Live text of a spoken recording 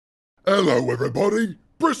Hello everybody,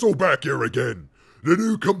 Bristleback here again. The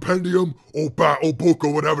new compendium or battle book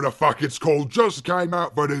or whatever the fuck it's called just came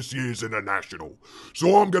out for this year's International.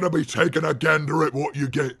 So I'm gonna be taking a gander at what you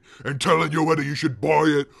get and telling you whether you should buy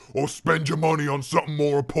it or spend your money on something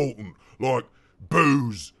more important, like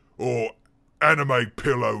booze or anime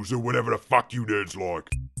pillows or whatever the fuck you nerds like.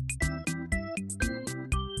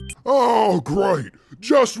 Oh great,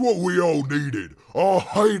 just what we all needed. Our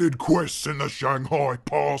hated quests in the Shanghai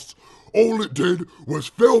Pass. All it did was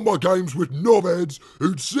fill my games with knobheads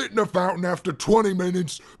who'd sit in a fountain after 20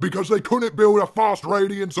 minutes because they couldn't build a fast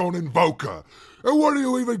radiance on Invoker. And what do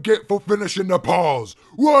you even get for finishing the pass?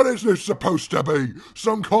 What is this supposed to be?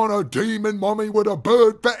 Some kind of demon mummy with a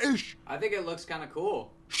bird fetish? I think it looks kind of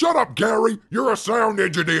cool. Shut up, Gary! You're a sound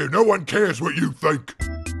engineer. No one cares what you think.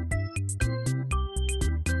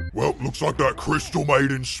 Well, looks like that Crystal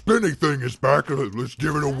Maiden spinny thing is back. Let's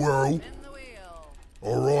give it a whirl.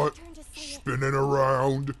 Alright, spinning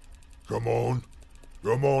around. Come on.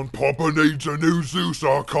 Come on, Papa needs a new Zeus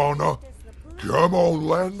Arcana. Come on,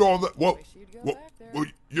 land on that. What?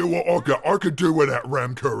 You know what? I could do with that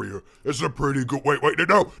Ram Courier. It's a pretty good. Wait,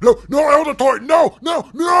 no, Elder Titan, no!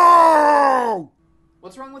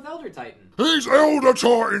 What's wrong with Elder Titan? He's Elder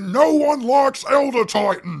Titan. No one likes Elder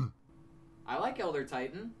Titan. I like Elder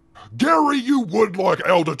Titan. Gary, you would like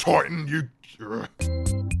Elder Titan, you...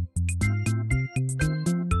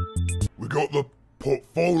 We got the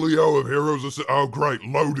portfolio of heroes. Oh, great,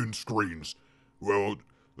 loading screens. Well,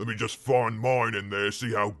 let me just find mine in there,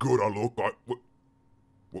 see how good I look.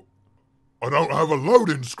 I don't have a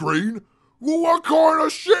loading screen? Well, what kind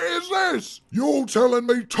of shit is this? You're telling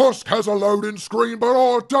me Tusk has a loading screen, but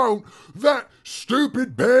I don't? That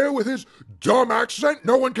stupid bear with his dumb accent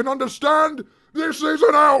no one can understand? This is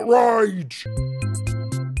an outrage!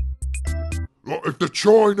 Like if the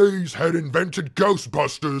Chinese had invented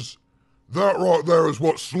Ghostbusters, that right there is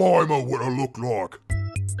what Slimer would have looked like.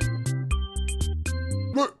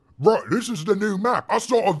 Look, right, this is the new map. I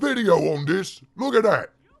saw a video on this. Look at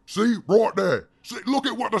that. See, right there. See, look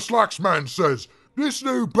at what the Slacksman says. This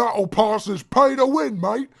new battle pass is pay to win,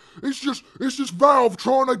 mate. It's just Valve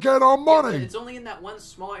trying to get our money. It's only in that one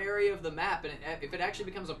small area of the map, and if it actually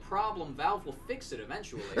becomes a problem, Valve will fix it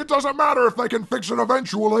eventually. It doesn't matter if they can fix it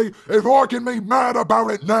eventually, if I can be mad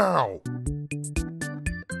about it now.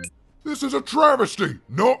 This is a travesty.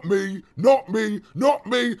 Not me.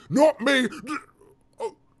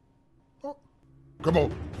 Oh. Come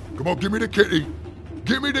on, give me the kitty.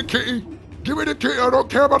 Give me the kitty. I don't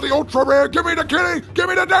care about the ultra rare. Give me the kitty. Give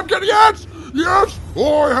me the damn kitty. Yes,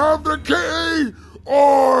 I have the kitty.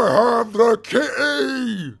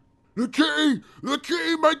 The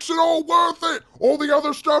kitty makes it all worth it. All the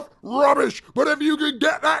other stuff, rubbish. But if you can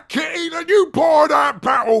get that kitty, then you buy that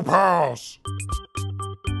battle pass.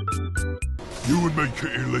 You and me,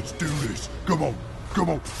 kitty, let's do this. Come on, get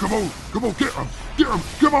him, come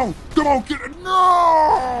on, get him,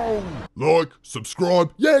 no! Like,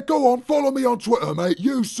 subscribe, yeah, go on, follow me on Twitter, mate,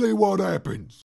 you see what happens.